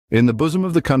In the bosom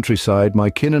of the countryside, my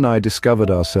kin and I discovered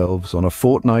ourselves on a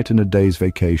fortnight and a day's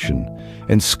vacation,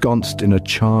 ensconced in a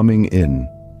charming inn.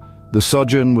 The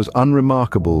sojourn was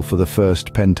unremarkable for the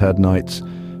first Pentad nights,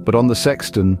 but on the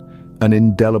Sexton, an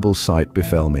indelible sight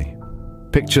befell me.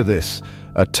 Picture this,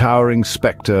 a towering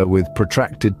spectre with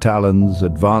protracted talons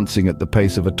advancing at the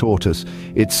pace of a tortoise,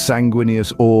 its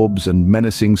sanguineous orbs and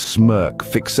menacing smirk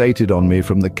fixated on me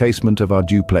from the casement of our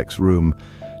duplex room.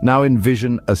 Now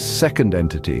envision a second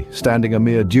entity, standing a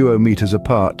mere duometers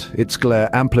apart, its glare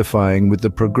amplifying with the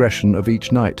progression of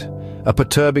each night. A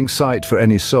perturbing sight for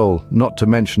any soul, not to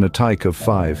mention a tyke of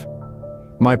 5.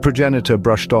 My progenitor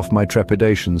brushed off my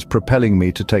trepidations, propelling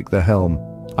me to take the helm.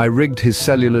 I rigged his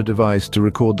cellular device to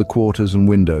record the quarters and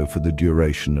window for the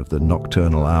duration of the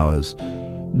nocturnal hours.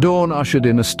 Dawn ushered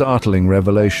in a startling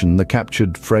revelation. The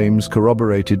captured frames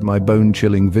corroborated my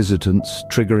bone-chilling visitants,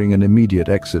 triggering an immediate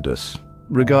exodus.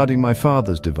 Regarding my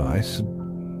father's device,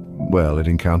 well, it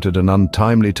encountered an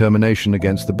untimely termination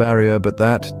against the barrier, but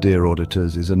that, dear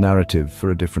auditors, is a narrative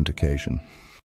for a different occasion.